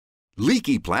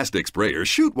Leaky plastic sprayers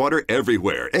shoot water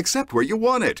everywhere except where you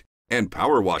want it. And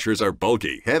power washers are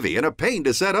bulky, heavy, and a pain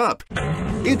to set up.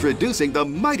 Introducing the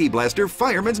Mighty Blaster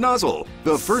Fireman's Nozzle,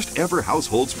 the first ever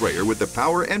household sprayer with the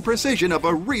power and precision of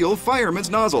a real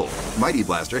fireman's nozzle. Mighty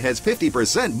Blaster has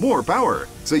 50% more power,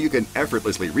 so you can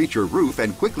effortlessly reach your roof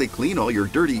and quickly clean all your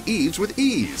dirty eaves with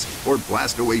ease, or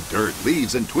blast away dirt,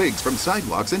 leaves, and twigs from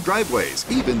sidewalks and driveways,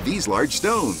 even these large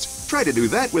stones. Try to do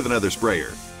that with another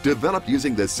sprayer. Developed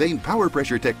using the same power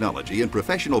pressure technology and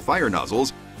professional fire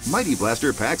nozzles, Mighty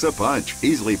Blaster packs a punch,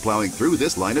 easily plowing through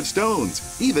this line of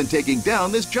stones, even taking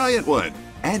down this giant one.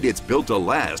 And it's built to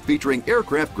last, featuring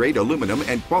aircraft-grade aluminum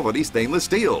and quality stainless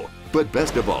steel. But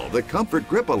best of all, the comfort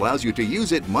grip allows you to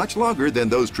use it much longer than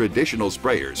those traditional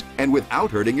sprayers, and without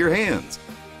hurting your hands.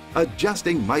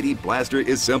 Adjusting Mighty Blaster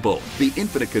is simple. The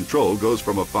infinite control goes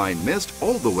from a fine mist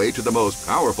all the way to the most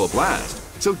powerful blast.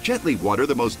 So gently water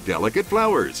the most delicate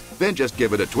flowers, then just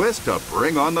give it a twist to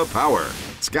bring on the power.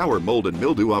 Scour mold and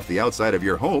mildew off the outside of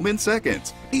your home in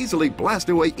seconds. Easily blast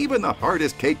away even the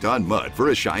hardest caked-on mud for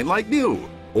a shine like new.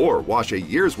 Or wash a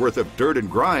year's worth of dirt and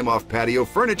grime off patio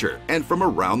furniture and from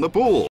around the pool.